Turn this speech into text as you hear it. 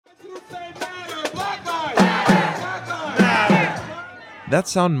That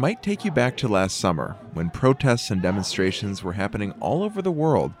sound might take you back to last summer, when protests and demonstrations were happening all over the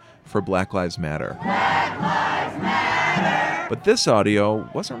world for Black Lives Matter. Black Lives Matter! But this audio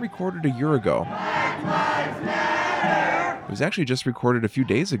wasn't recorded a year ago. Black Lives Matter! It was actually just recorded a few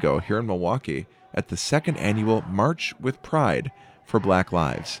days ago here in Milwaukee at the second annual March with Pride for Black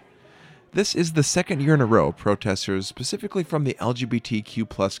Lives. This is the second year in a row protesters, specifically from the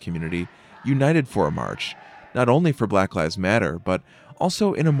LGBTQ+ community, united for a march, not only for Black Lives Matter, but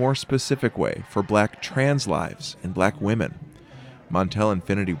also in a more specific way for Black trans lives and Black women. Montel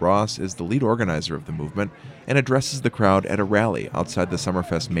Infinity Ross is the lead organizer of the movement and addresses the crowd at a rally outside the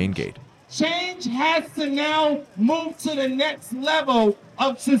Summerfest main gate. Change has to now move to the next level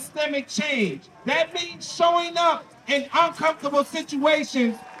of systemic change. That means showing up in uncomfortable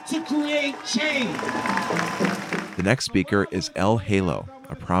situations to create change. The next speaker is Elle Halo,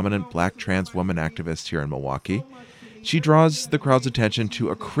 a prominent Black trans woman activist here in Milwaukee. She draws the crowd's attention to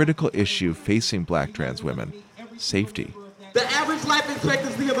a critical issue facing Black trans women: safety. The average life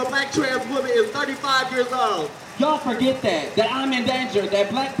expectancy of a Black trans woman is 35 years old. Y'all forget that I'm in danger, that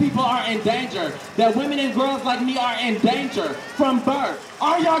Black people are in danger, that women and girls like me are in danger from birth.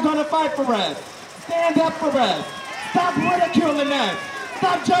 Are y'all gonna fight for us? Stand up for us. Stop ridiculing us.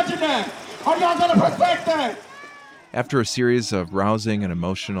 Stop judging us. Are y'all gonna protect us? After a series of rousing and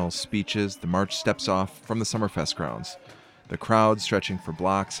emotional speeches, the march steps off from the Summerfest grounds. The crowd stretching for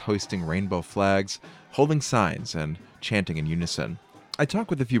blocks, hoisting rainbow flags, holding signs, and chanting in unison. I talk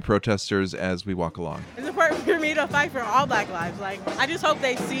with a few protesters as we walk along. It's important for me to fight for all Black lives. I just hope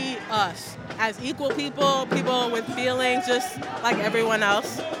they see us as equal people with feelings, just like everyone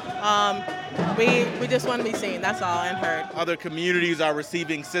else. We just want to be seen, that's all, and heard. Other communities are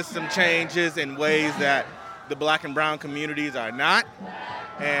receiving system changes in ways that the Black and brown communities are not.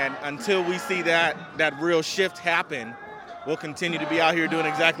 And until we see that real shift happen, we'll continue to be out here doing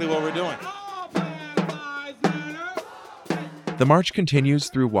exactly what we're doing. The march continues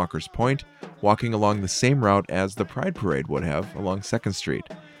through Walker's Point, walking along the same route as the Pride Parade would have along 2nd Street.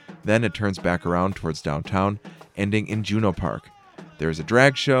 Then it turns back around towards downtown, ending in Juneau Park. There's a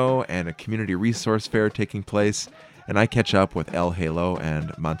drag show and a community resource fair taking place, and I catch up with Elle Halo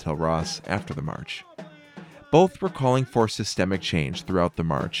and Montel Ross after the march. Both were calling for systemic change throughout the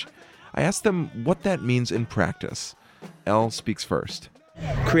march. I asked them what that means in practice. Elle speaks first.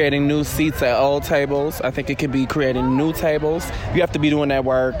 Creating new seats at old tables. I think it could be creating new tables. You have to be doing that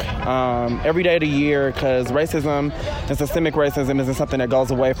work every day of the year, because racism and systemic racism isn't something that goes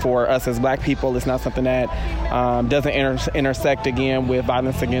away for us as Black people. It's not something that doesn't intersect again with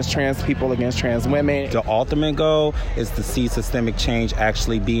violence against trans people, against trans women. The ultimate goal is to see systemic change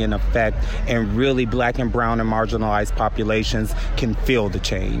actually be in effect, and really Black and brown and marginalized populations can feel the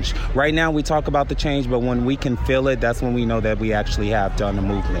change. Right now we talk about the change, but when we can feel it, that's when we know that we actually have done the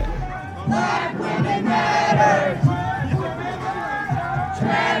movement. Black women matter.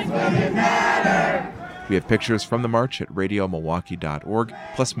 Trans women matter. We have pictures from the march at radiomilwaukee.org,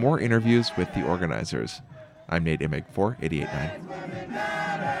 plus more interviews with the organizers. I'm Nate Imig for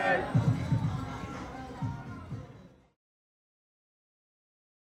 88.9.